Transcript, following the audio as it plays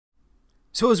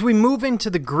So as we move into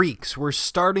the Greeks, we're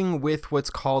starting with what's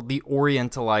called the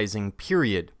Orientalizing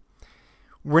period.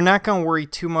 We're not going to worry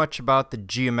too much about the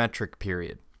geometric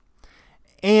period.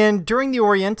 And during the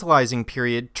Orientalizing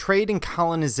period, trade and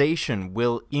colonization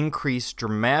will increase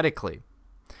dramatically.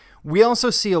 We also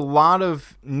see a lot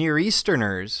of Near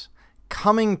Easterners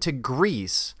coming to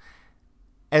Greece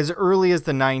as early as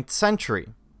the 9th century.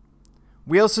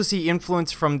 We also see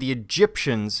influence from the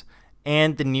Egyptians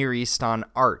and the Near East on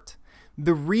art.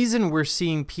 The reason we're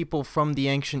seeing people from the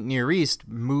ancient Near East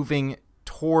moving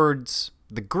towards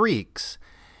the Greeks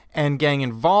and getting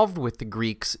involved with the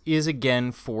Greeks is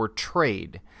again for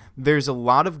trade. There's a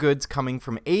lot of goods coming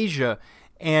from Asia,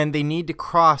 and they need to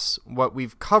cross what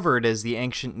we've covered as the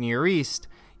ancient Near East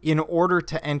in order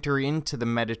to enter into the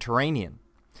Mediterranean.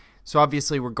 So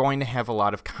obviously we're going to have a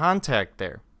lot of contact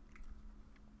there.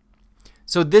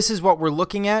 So this is what we're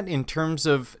looking at in terms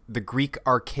of the Greek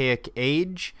Archaic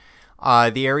Age.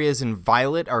 The areas in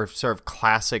violet are sort of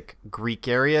classic Greek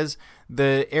areas.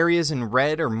 The areas in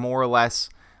red are more or less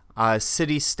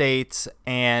city-states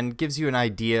and gives you an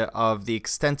idea of the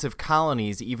extensive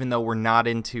colonies, even though we're not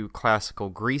into classical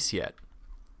Greece yet.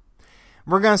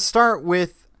 We're going to start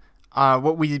with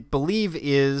what we believe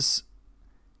is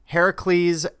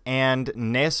Heracles and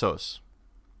Nessos.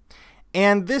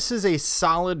 And this is a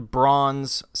solid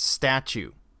bronze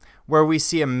statue where we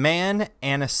see a man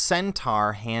and a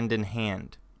centaur hand in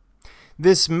hand.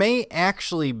 This may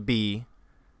actually be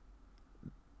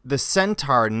the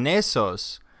centaur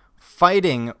Nessos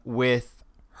fighting with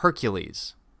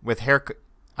Hercules, with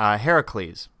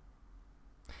Heracles.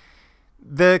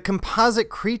 The composite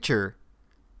creature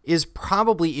is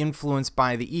probably influenced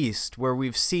by the East, where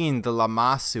we've seen the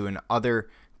lamassu and other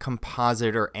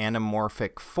composite or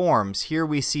anamorphic forms. Here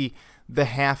we see the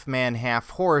half man, half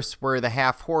horse, where the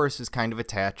half horse is kind of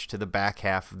attached to the back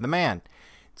half of the man.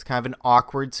 It's kind of an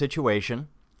awkward situation,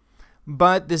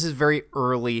 but this is very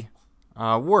early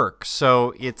work,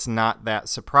 so it's not that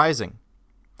surprising.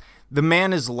 The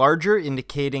man is larger,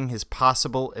 indicating his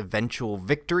possible eventual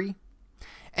victory,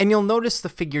 and you'll notice the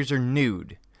figures are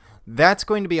nude. That's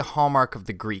going to be a hallmark of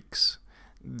the Greeks.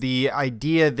 The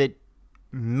idea that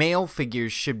male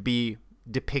figures should be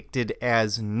depicted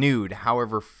as nude.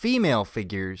 However, female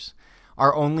figures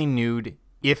are only nude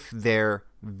if they're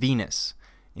Venus,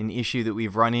 an issue that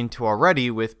we've run into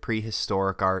already with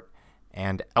prehistoric art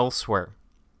and elsewhere.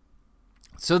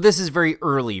 So this is very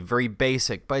early, very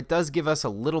basic, but it does give us a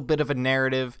little bit of a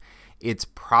narrative. It's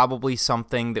probably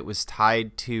something that was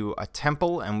tied to a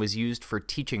temple and was used for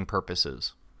teaching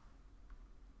purposes.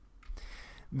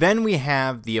 Then we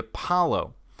have the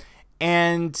Apollo,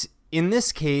 and in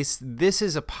this case, this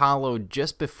is Apollo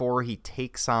just before he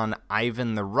takes on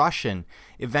Ivan the Russian,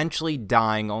 eventually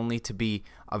dying only to be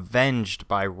avenged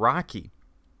by Rocky.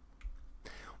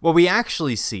 What we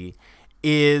actually see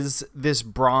is this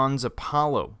bronze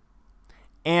Apollo,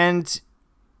 and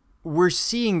we're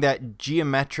seeing that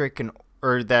geometric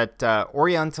or that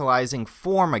orientalizing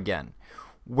form again,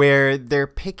 where they're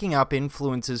picking up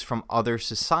influences from other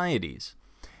societies.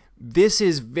 This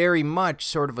is very much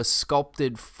sort of a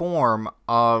sculpted form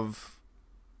of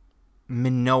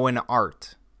Minoan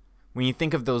art. When you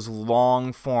think of those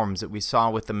long forms that we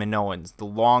saw with the Minoans, the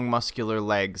long muscular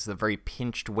legs, the very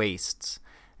pinched waists,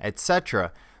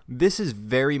 etc., this is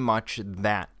very much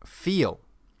that feel.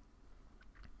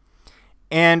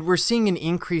 And we're seeing an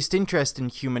increased interest in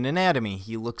human anatomy.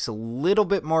 He looks a little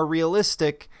bit more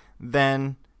realistic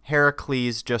than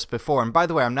Heracles just before. And by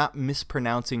the way, I'm not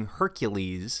mispronouncing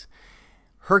Hercules.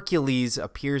 Hercules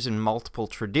appears in multiple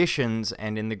traditions,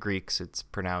 and in the Greeks it's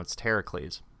pronounced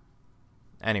Heracles.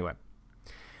 Anyway,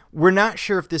 we're not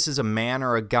sure if this is a man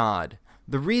or a god.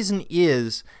 The reason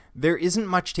is there isn't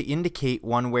much to indicate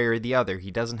one way or the other.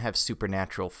 He doesn't have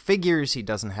supernatural figures, he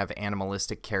doesn't have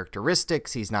animalistic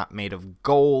characteristics, he's not made of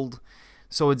gold,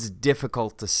 so it's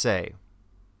difficult to say.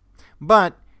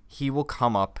 But he will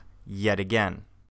come up yet again.